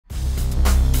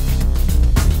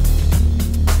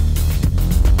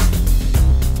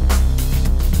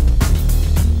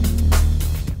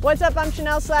What's up, I'm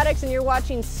Chanel Sladix and you're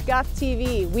watching Skuff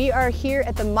TV. We are here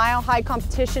at the Mile High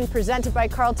competition presented by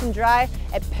Carlton Dry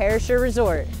at Perisher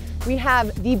Resort. We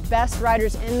have the best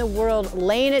riders in the world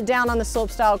laying it down on the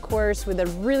slopestyle course with a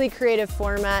really creative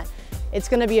format. It's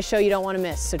gonna be a show you don't wanna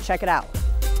miss, so check it out.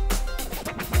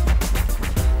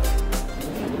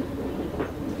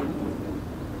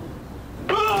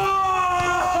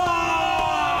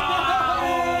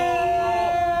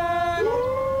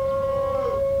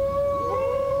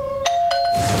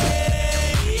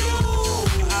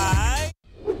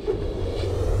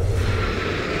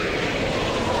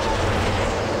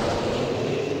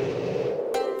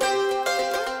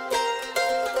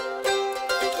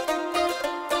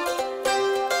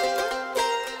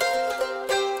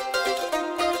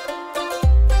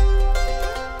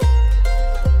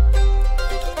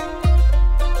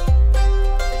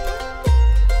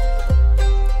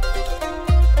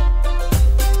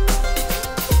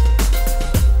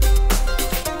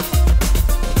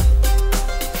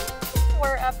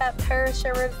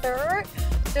 Perisher Resort,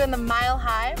 doing the Mile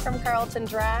High from Carlton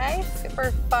Dry.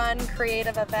 Super fun,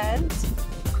 creative event,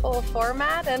 cool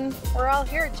format, and we're all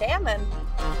here jamming.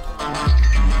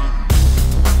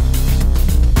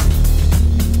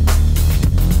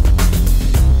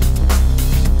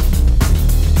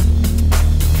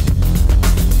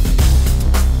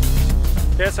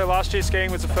 Yeah, so last year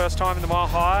skiing was the first time in the Mile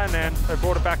High, and then they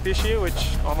brought it back this year,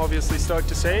 which I'm obviously stoked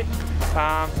to see.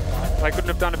 They couldn't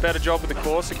have done a better job with the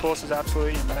course. The course is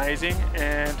absolutely amazing,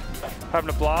 and having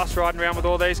a blast riding around with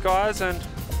all these guys, and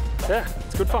yeah,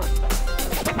 it's good fun.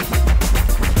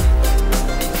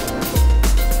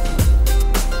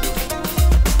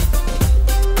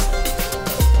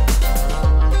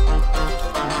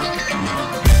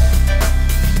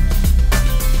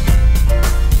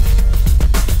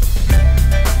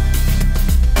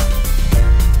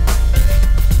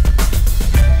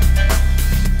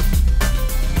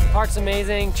 Park's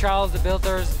amazing. Charles, the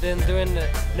builder, has been doing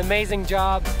an amazing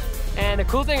job. And the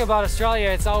cool thing about Australia,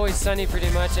 it's always sunny pretty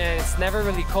much, and it's never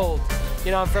really cold. You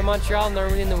know, I'm from Montreal,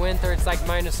 normally in the winter it's like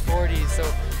 -40, so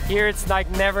here it's like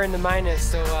never in the minus,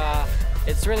 so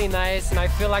it's really nice, and I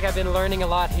feel like I've been learning a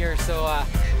lot here, so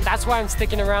that's why I'm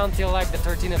sticking around till like the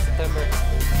 13th of September.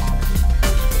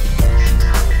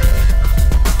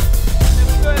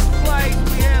 In first place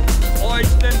we have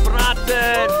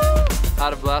Braten.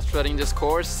 Had a blast riding this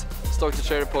course. Stoked to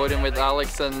share the podium with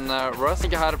Alex and Russ. I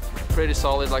think I had a pretty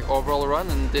solid overall run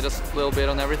and did a little bit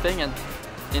on everything, and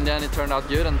in the end it turned out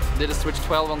good, and did a switch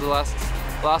 12 on the last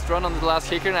run on the last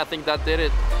kicker, and I think that did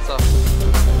it. So.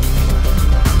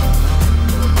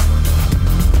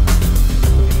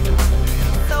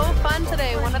 So fun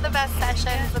today. One of the best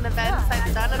sessions and events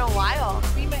I've done in a while.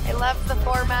 I love the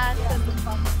format and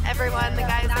everyone, the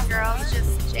guys and girls,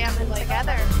 just jamming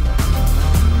together.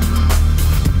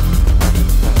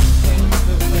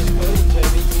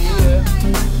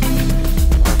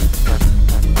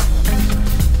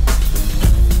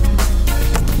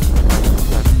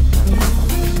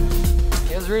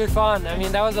 It was really fun. I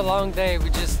mean, that was a long day. We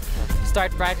just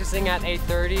started practicing at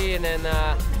 8:30 and then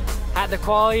had the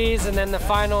qualies and then the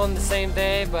final on the same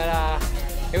day, but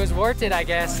it was worth it, I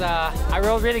guess. I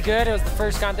rode really good. It was the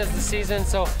first contest of the season,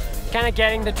 so kind of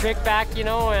getting the trick back, you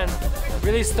know, and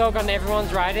really stoked on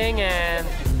everyone's riding, and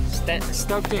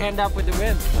stoked to end up with the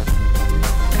win.